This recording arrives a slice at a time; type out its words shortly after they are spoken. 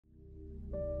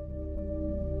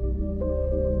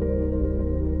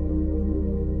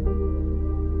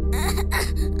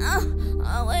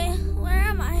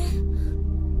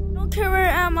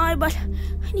try, but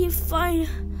I need to find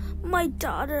my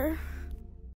daughter.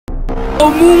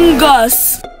 Among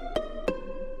Us.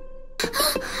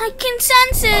 I can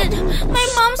sense it. My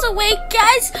mom's awake,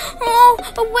 guys. Oh,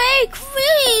 awake,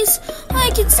 please.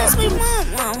 I can sense my mom.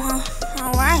 Oh,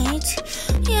 all right.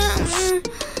 Yeah.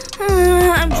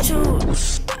 I'm sure.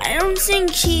 I don't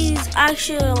think she's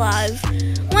actually alive.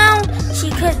 Well,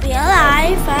 she could be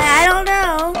alive, but I don't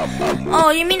know. Oh,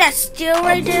 you mean that steel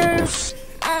right there?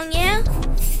 Oh, yeah?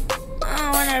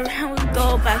 Oh, whatever. I will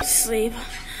go back to sleep.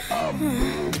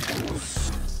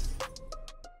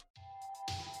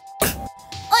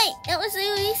 Wait, that was so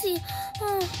easy.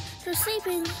 Oh, they're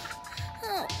sleeping.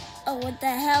 Oh, what the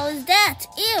hell is that?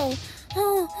 Ew.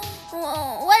 Oh,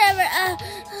 whatever.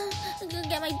 I'm gonna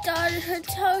get my daughter and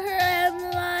tell her I'm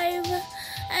alive.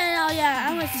 And oh yeah,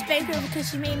 I'm gonna spank her because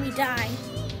she made me die.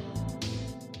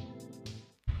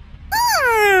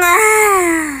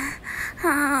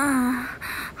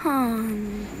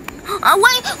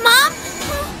 Wait, Mom?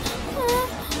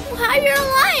 How are you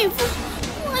alive?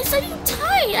 I saw you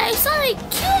died. I thought I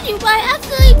killed you by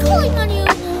accidentally calling on you.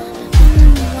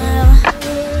 Well,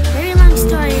 very long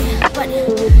story, but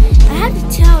I have to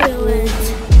tell you it.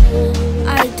 I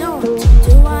don't,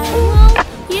 do I? Well,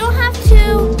 you don't have to,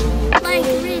 like,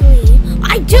 really.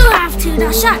 I do have to,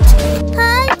 now shut.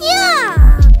 Yeah.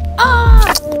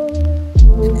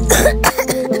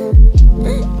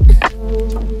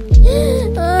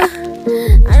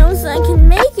 I don't think I can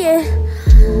make it.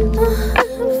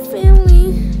 Family.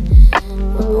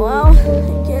 Well, I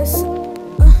guess.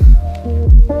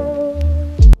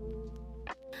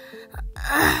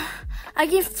 I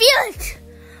can feel it.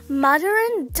 Mother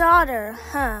and daughter,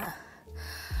 huh?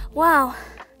 Wow.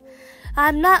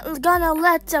 I'm not gonna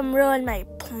let them ruin my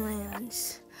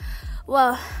plans.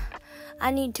 Well,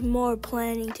 I need more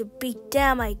planning to beat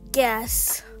them, I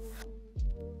guess.